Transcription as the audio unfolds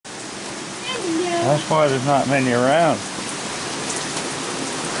That's why there's not many around.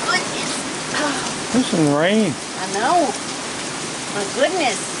 Goodness. This is rain. I know. My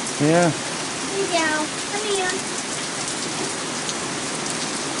goodness. Yeah. Here you go. Come here.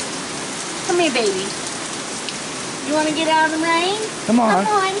 Come here, baby. You want to get out of the rain? Come on.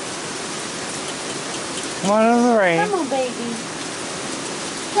 Come on. Come on out of the rain. Come on, baby.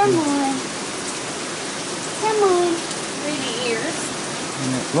 Come on. Come on. Pretty ears.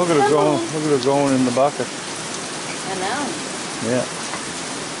 Yeah. Look at her going. Look at her going in the bucket. I know. Yeah.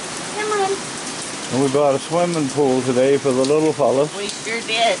 Come on. And we bought a swimming pool today for the little fellas. We sure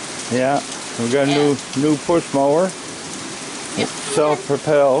did. Yeah. We got a new push mower. Yep.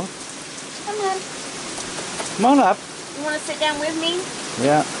 Self-propelled. Come on. Come on up. You want to sit down with me?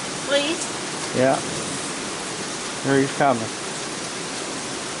 Yeah. Please? Yeah. Here he's coming.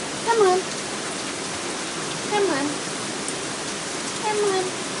 Come on. Come on. Come on.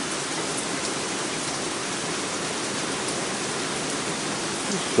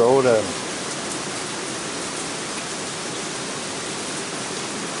 Just throw it at him.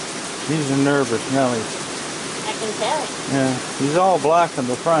 He's a nervous Nelly. I can tell. Yeah. He's all black in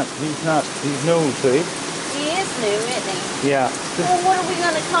the front. He's not, he's new, see? He is new, isn't he? Yeah. Well, what are we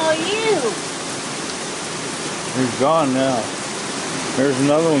going to call you? He's gone now. There's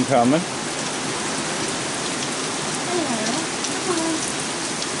another one coming.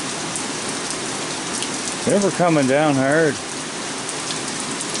 They were coming down hard.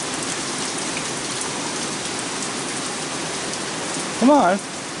 Come on.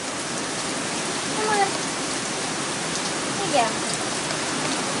 Come on. Here you go.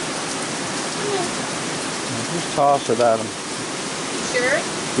 Come on. Just toss it at him. Sure?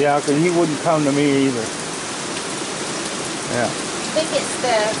 Yeah, because he wouldn't come to me either. Yeah. I think it's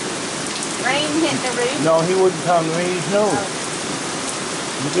the rain hitting the roof. No, he wouldn't come to me. He's new. Oh.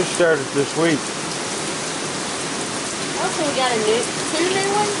 He just started this week. Also, we got two new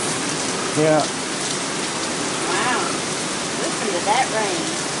ones? Yeah. Wow. Listen to that rain.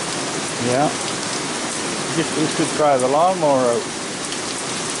 Yeah. You should try the lawnmower out.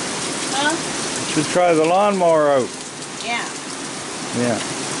 Huh? You should try the lawnmower out. Yeah. Yeah.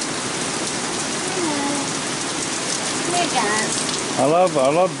 Hey guys. I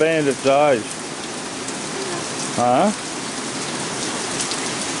love Bandit's eyes. Huh?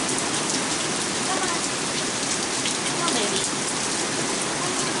 Come on. Come on, baby.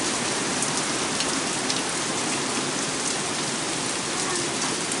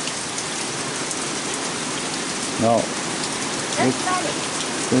 No. That's funny.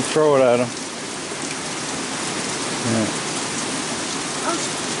 Just throw it at him. Yeah. Oh,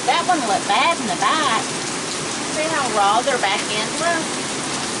 that one looked bad in the back. See how raw their back end was?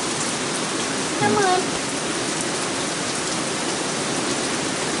 Come on.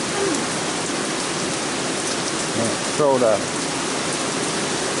 Yeah. Throw it at him.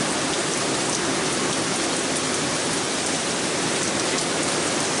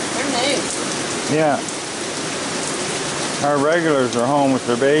 They're new. Yeah. Our regulars are home with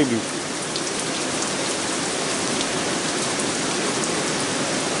their babies.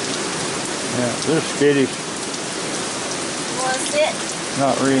 Yeah, they're skittish. You want to sit?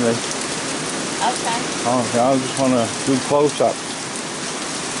 Not really. Okay. Okay, I just want to do close-ups.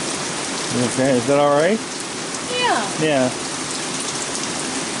 Okay, is that all right? Yeah. Yeah.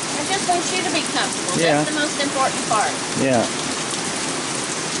 I just want you to be comfortable. Yeah. That's the most important part. Yeah.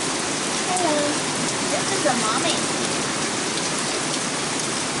 Hello. This is a mommy.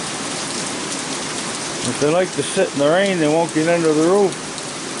 If they like to sit in the rain, they won't get under the roof.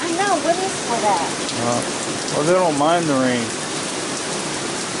 I know. What is for that? Well, they don't mind the rain.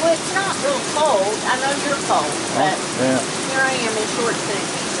 Well, it's not real cold. I know you're cold, but Yeah. here I am in shorts and a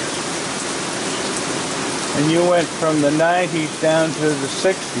t-shirt. And you went from the 90s down to the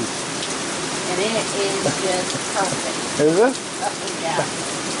 60s. And it is just perfect. Is it? Yeah.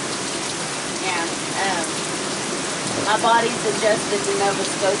 Yeah. My body's adjusted to Nova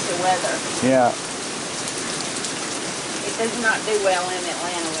Scotia weather. Yeah. It does not do well in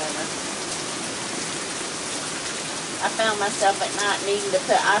Atlanta weather. I found myself at night needing to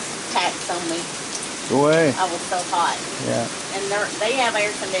put ice packs on me. Go away. I was so hot. Yeah. And they have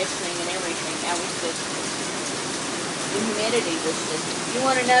air conditioning and everything. I was just, the humidity was just, you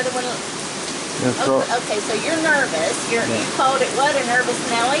want another one? Okay, so you're nervous. You called it what, a nervous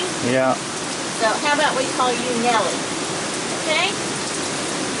Nelly? Yeah. So how about we call you Nelly? Okay?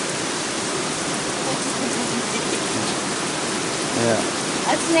 Yeah.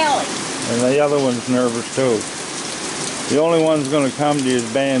 That's Nelly. And the other one's nervous too. The only one's going to come to you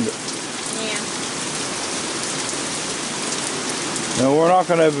is Bandit. Yeah. No, we're not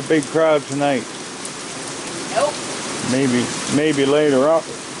going to have a big crowd tonight. Maybe later up,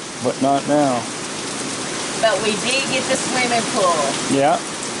 but not now. But we did get the swimming pool. Yeah.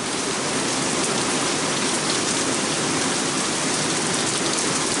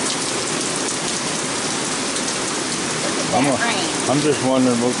 I'm just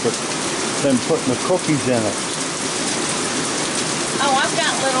wondering about them putting the cookies in it. Oh, I've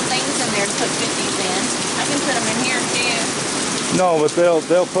got little things in there to put cookies in. I can put them in here too. No, but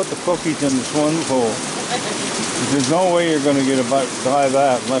they'll put the cookies in the swimming pool. There's no way you're going to get a buy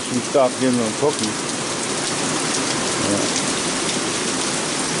that unless you stop giving them cookies. Yeah.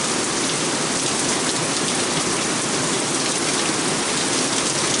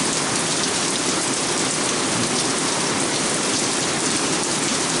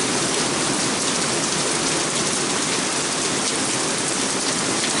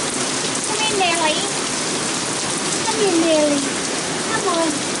 Nelly. Come here, Nelly. Come on.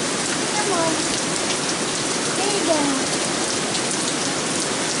 Come on. There you go.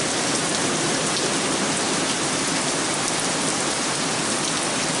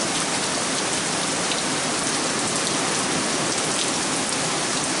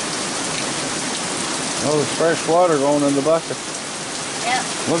 Oh, there's fresh water going in the bucket. Yep.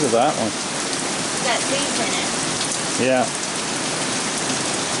 Look at that one. It's got seeds in it. Yeah.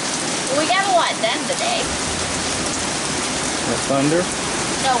 We got a lot done today. The thunder?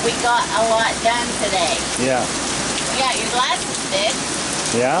 No, we got a lot done today. Yeah. We got your glasses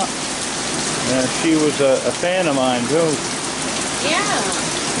fixed. Yeah. Yeah, she was a fan of mine too. Yeah.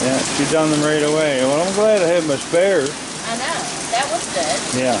 Yeah, she done them right away. Well, I'm glad I had my spares. I know. That was good.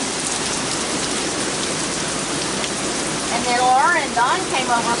 Yeah. And then Laura and Don came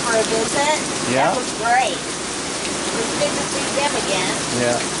over for a visit. Yeah. That was great. It was good to see them again.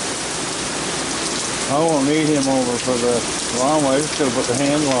 Yeah. I won't need him over for the lawnmower. I just gotta put the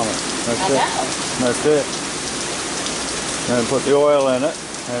handle on it. That's it. That's it. And put the oil in it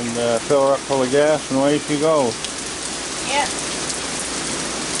and fill her up full of gas and away she goes. Yep.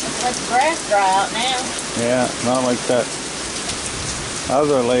 Let's let the grass dry out now. Yeah, not like that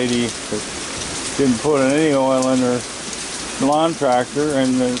other lady that didn't put any oil in her lawn tractor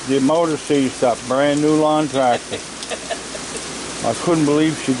and the motor seized up. Brand new lawn tractor. I couldn't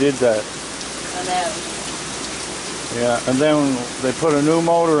believe she did that. I know. Yeah, and then they put a new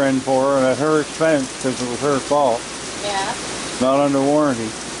motor in for her at her expense because it was her fault. Yeah. Not under warranty.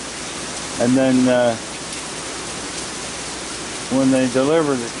 And then when they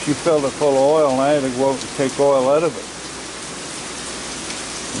delivered it, she filled it full of oil and I had to go out and take oil out of it.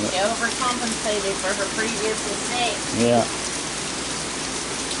 She overcompensated for her previous mistake. Yeah.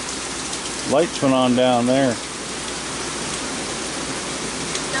 Lights went on down there.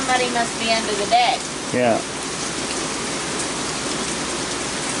 Somebody must be under the deck. Yeah.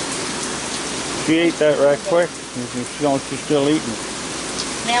 She ate that right quick. She's still eating it.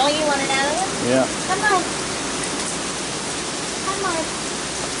 Nellie, you want another one? Yeah. Come on. Come on.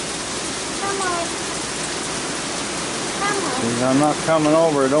 Come on. Come on. I'm not coming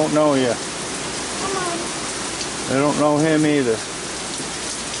over. I don't know you. Come on. I don't know him either.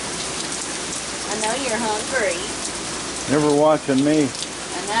 I know you're hungry. Never watching me.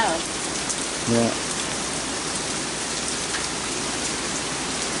 I know. Yeah.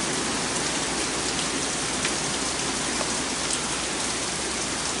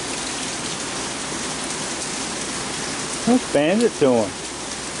 What's Bandit doing?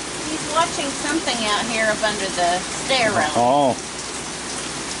 He's watching something out here up under the stair rail. Oh.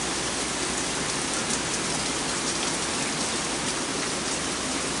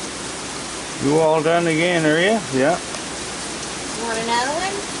 You all done again, are you? Yeah. You want another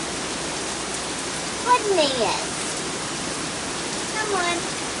one? What minute? Come on.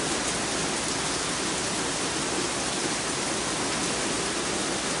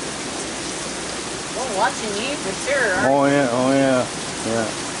 We're watching you for sure, aren't we? Oh yeah, oh yeah, yeah.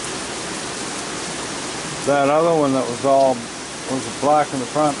 That other one that was all black in the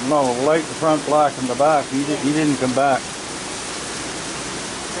front, no, light in the front, black in the back. He didn't come back.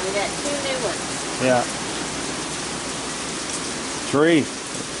 So we got 2 new ones. Yeah. 3.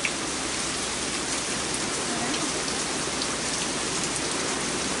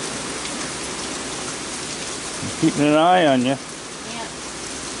 I'm keeping an eye on you. Yeah.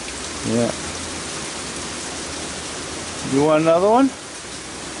 Yeah. You want another one?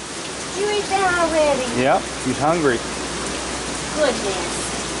 You ate that already? Yep, she's hungry. Goodness.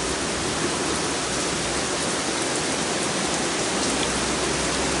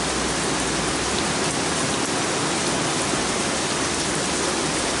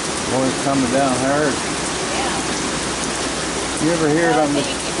 Boy's coming down hard. Yeah. You ever hear it on the... If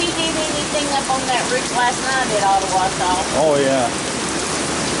he did anything up on that roof last night, it ought to wash off. Oh yeah.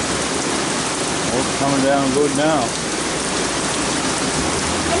 Oh, it's coming down good now.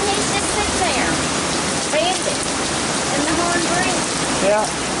 And he's just sitting there, banded in the horn ring. Yeah.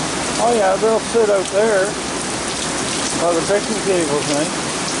 Oh yeah, they'll sit out there by the picnic table thing.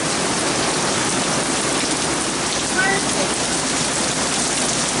 Perfect.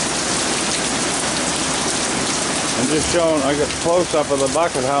 I'm just showing, I got close up of the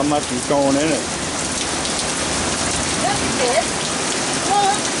bucket how much is going in it. Look at this.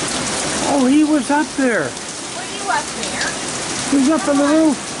 Look. Oh, he was up there. Were you up there? He was up on the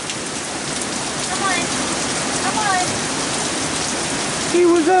roof. Come on. Come on. He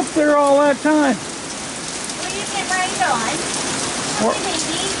was up there all that time. Will you get right on? What? Come on,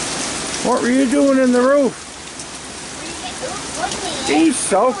 baby. What were you doing in the roof? Will you get, ooh, look at me. He's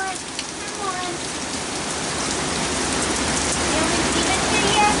so... Come on. Come on. You want me to give it to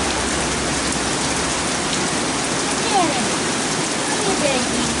you? Get him. Come here,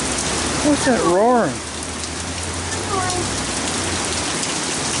 baby. What's that roaring? Come on.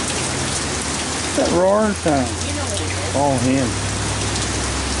 What's that roaring sound? You know what it is. Oh, him.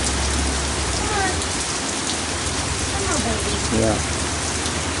 Come on. Come on, baby. Yeah.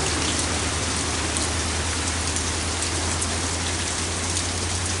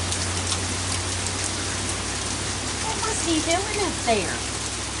 What was he doing up there?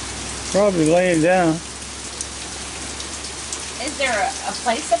 Probably laying down. Is there a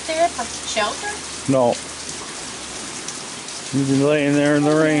place up there for shelter? No. He's been laying there in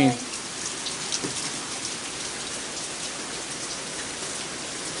the rain.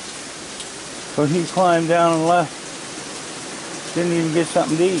 But he climbed down and left. Didn't even get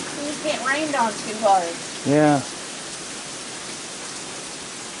something to eat. You get rained on too hard. Yeah.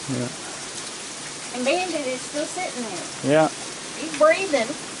 Yeah. And Bandit is still sitting there. Yeah. He's breathing.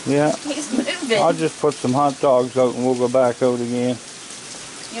 Yeah. He's moving. I'll just put some hot dogs out and we'll go back out again.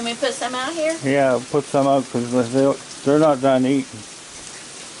 You want me to put some out here? Yeah, I'll put some out because they're not done eating.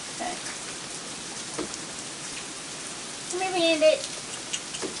 Okay. Come here, Bandit.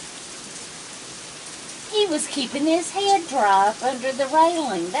 He was keeping his head dry up under the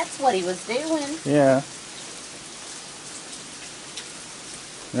railing. That's what he was doing. Yeah.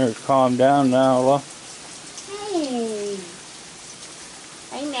 There's calmed down now, look. Hey.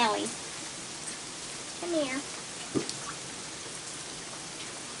 Hey, Nellie. Come here.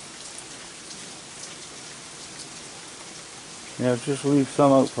 Yeah, just leave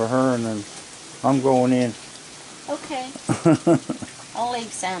some out for her and then I'm going in. Okay. I'll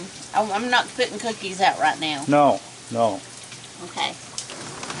leave some. I'm not putting cookies out right now. No, no. Okay.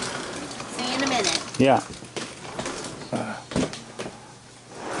 See you in a minute. Yeah.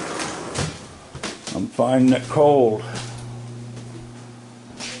 I'm finding it cold.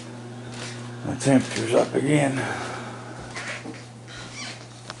 My temperature's up again.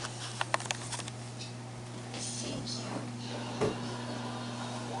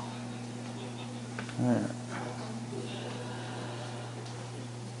 There.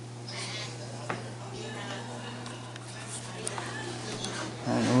 I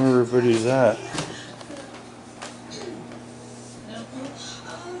don't know where everybody's at.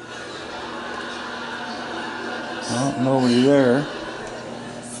 Well, nobody there.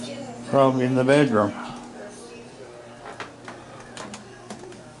 Probably in the bedroom.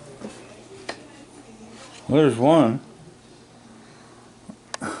 Well, there's one.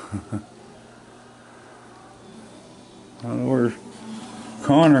 I don't know where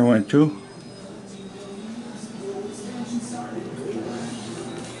Connor went to.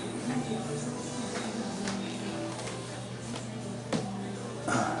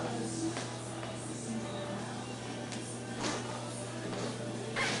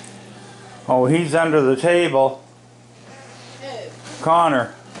 Oh, he's under the table. Who?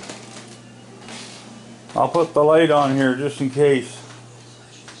 Connor. I'll put the light on here just in case.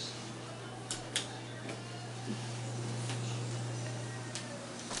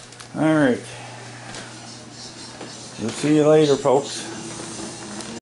 Alright. We'll see you later, folks.